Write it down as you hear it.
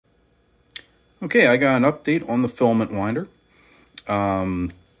Okay, I got an update on the filament winder.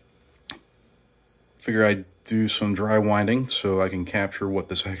 Figure I'd do some dry winding so I can capture what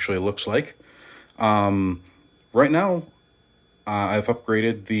this actually looks like. Right now, I've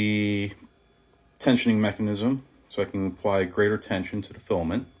upgraded the tensioning mechanism so I can apply greater tension to the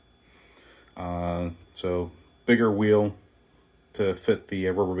filament. So bigger wheel to fit the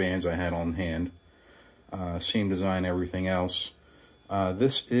rubber bands I had on hand. Same design, everything else.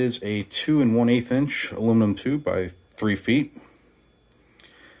 This is a 2 1/8 inch aluminum tube by 3 feet.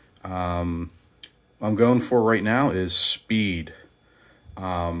 What I'm going for right now is speed.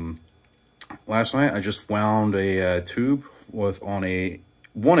 Last night I just wound a tube on a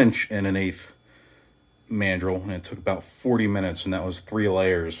 1 1/8 mandrel, and it took about 40 minutes, and that was 3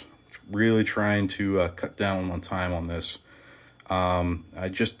 layers. Really trying to cut down on time on this. I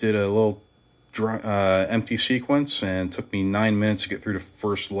just did a little empty sequence, and it took me 9 minutes to get through the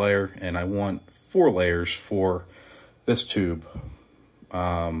first layer, and I want 4 layers for this tube.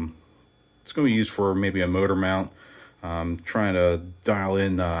 It's going to be used for maybe a motor mount. Trying to dial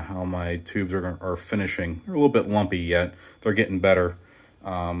in how my tubes are finishing. They're a little bit lumpy yet. They're getting better.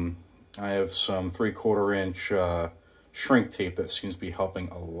 I have some 3/4 inch shrink tape that seems to be helping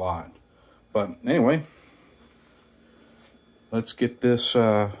a lot. But anyway, let's get this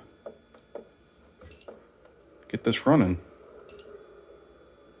running.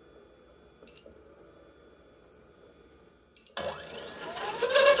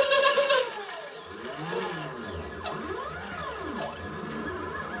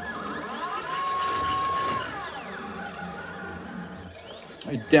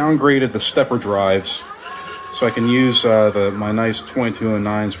 I downgraded the stepper drives so I can use my nice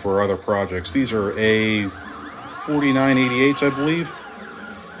 2209s for other projects. These are A4988s, I believe.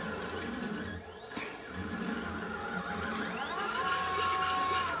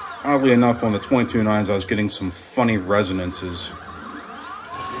 Oddly enough, on the 2209s, I was getting some funny resonances.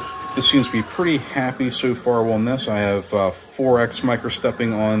 This seems to be pretty happy so far on this. I have 4x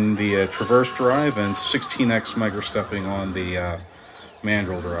microstepping on the Traverse drive and 16x microstepping on the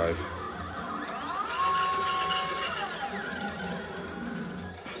mandrel drive.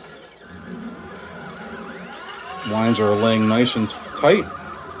 Lines are laying nice and tight.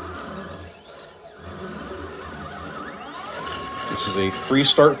 This is a free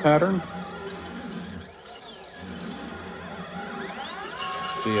start pattern.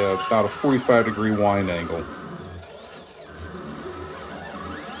 About a 45-degree wind angle.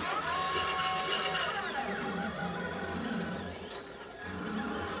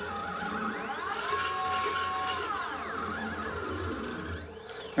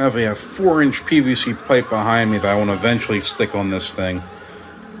 I have a 4-inch PVC pipe behind me that I want to eventually stick on this thing.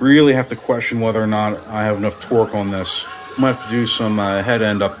 Really have to question whether or not I have enough torque on this. Might have to do some head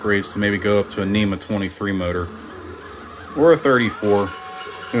end upgrades to maybe go up to a NEMA 23 motor. Or a 34.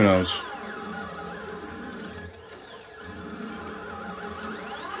 Who knows?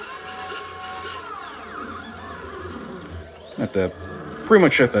 Pretty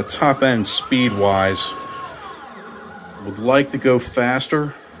much at the top end speed-wise. Would like to go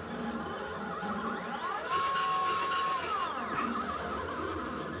faster.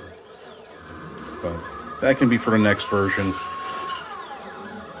 But that can be for the next version.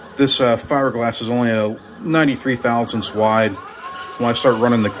 This fiberglass is only a 93 thousandths wide. When I start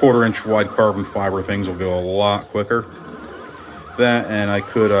running the 1/4 inch wide carbon fiber, things will go a lot quicker. That, and I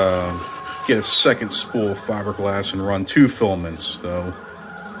could get a second spool of fiberglass and run 2 filaments, though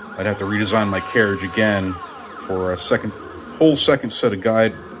I'd have to redesign my carriage again for a whole second set of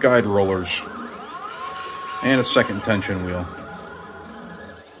guide rollers and a second tension wheel.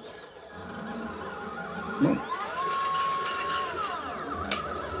 Well,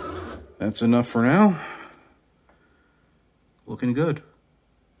 that's enough for now. Looking good.